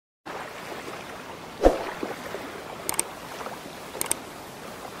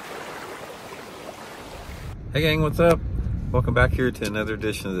Hey gang, what's up? Welcome back here to another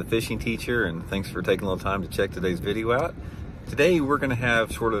edition of The Fishing Teacher, and thanks for taking a little time to check today's video out. Today we're going to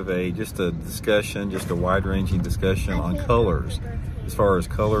have sort of just a discussion, just a wide-ranging discussion on colors. As far as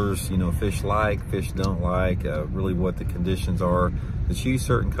colors, you know, fish like, fish don't like, really what the conditions are to choose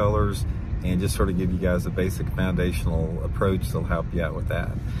certain colors, and just sort of give you guys a basic foundational approach that'll help you out with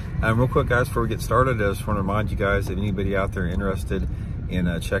that. Real quick guys, before we get started, I just want to remind you guys, if anybody out there interested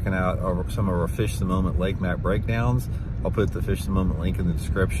in checking out some of our Fish the Moment lake map breakdowns, I'll put the Fish the Moment link in the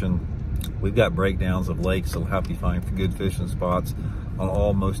description. We've got breakdowns of lakes that'll help you find good fishing spots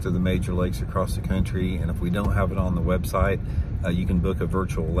on most of the major lakes across the country. And if we don't have it on the website, you can book a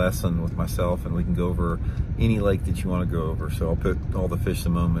virtual lesson with myself and we can go over any lake that you want to go over. So I'll put all the Fish the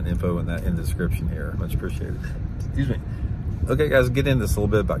Moment info in the description here. Much appreciated. Excuse me. Okay guys, get into this a little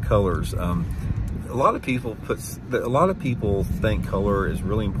bit about colors. A lot of people think color is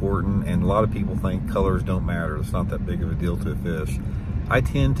really important, and a lot of people think colors don't matter. It's not that big of a deal to a fish. I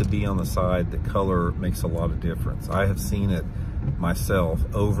tend to be on the side that color makes a lot of difference. I have seen it myself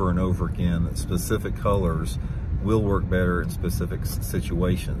over and over again that specific colors will work better in specific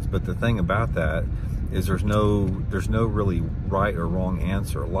situations. But the thing about that is there's no really right or wrong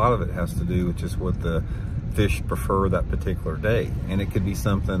answer. A lot of it has to do with just what the fish prefer that particular day, and it could be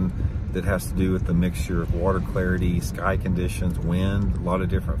something that has to do with the mixture of water clarity, sky conditions, wind. A lot of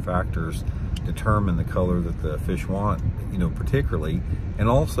different factors determine the color that the fish want, you know, particularly. And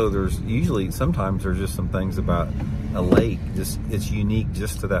also sometimes there's just some things about a lake, it's unique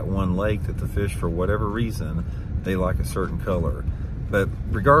just to that one lake that the fish, for whatever reason, they like a certain color. But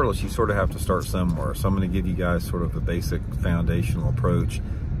regardless, you sort of have to start somewhere. So I'm going to give you guys sort of a basic foundational approach.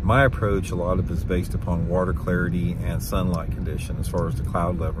 My approach, a lot of it is based upon water clarity and sunlight condition as far as the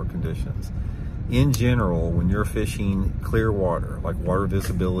cloud level conditions. In general, when you're fishing clear water, like water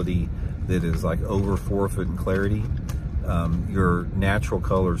visibility that is like over 4 foot in clarity, your natural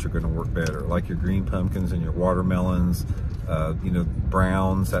colors are going to work better, like your green pumpkins and your watermelons, you know,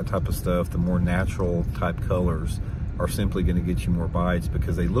 browns, that type of stuff. The more natural type colors are simply going to get you more bites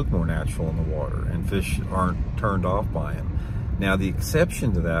because they look more natural in the water and fish aren't turned off by them. Now, the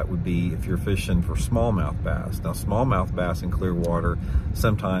exception to that would be if you're fishing for smallmouth bass. Now, smallmouth bass in clear water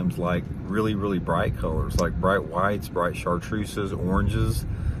sometimes like really, really bright colors, like bright whites, bright chartreuses, oranges.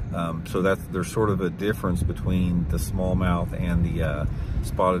 So there's sort of a difference between the smallmouth and the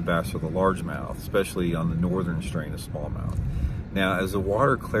spotted bass or the largemouth, especially on the northern strain of smallmouth. Now, as the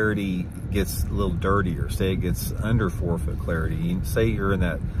water clarity gets a little dirtier, say it gets under 4 foot clarity, say you're in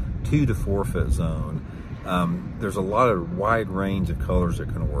that 2 to 4 foot zone, there's a lot of wide range of colors that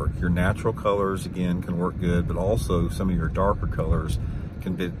can work. Your natural colors, again, can work good, but also some of your darker colors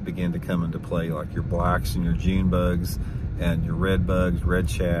can begin to come into play, like your blacks and your June bugs and your red bugs, red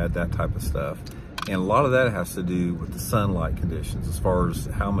shad, that type of stuff. And a lot of that has to do with the sunlight conditions as far as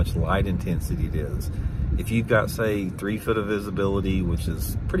how much light intensity it is. If you've got, say, 3 foot of visibility, which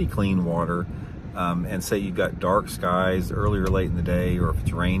is pretty clean water, and say you've got dark skies early or late in the day, or if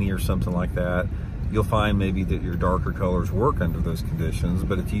it's rainy or something like that, you'll find maybe that your darker colors work under those conditions.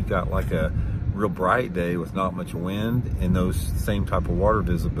 But if you've got like a real bright day with not much wind and those same type of water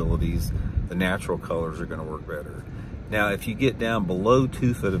visibilities, the natural colors are going to work better. Now, if you get down below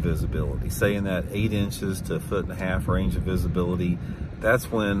 2 foot of visibility, say in that 8 inches to 1.5 foot range of visibility, that's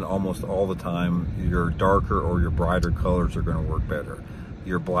when almost all the time your darker or your brighter colors are going to work better.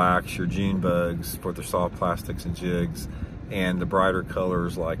 Your blacks, your June bugs for the soft plastics and jigs, and the brighter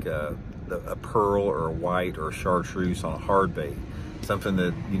colors like a pearl or a white or a chartreuse on a hard bait, something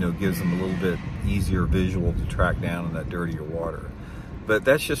that, you know, gives them a little bit easier visual to track down in that dirtier water. But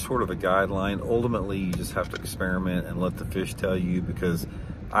that's just sort of a guideline. Ultimately, you just have to experiment and let the fish tell you, because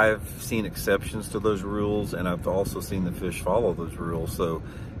I've seen exceptions to those rules and I've also seen the fish follow those rules. So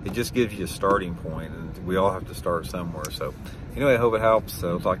it just gives you a starting point, and we all have to start somewhere. So anyway, I hope it helps. So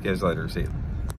I'll talk to you guys later. See you.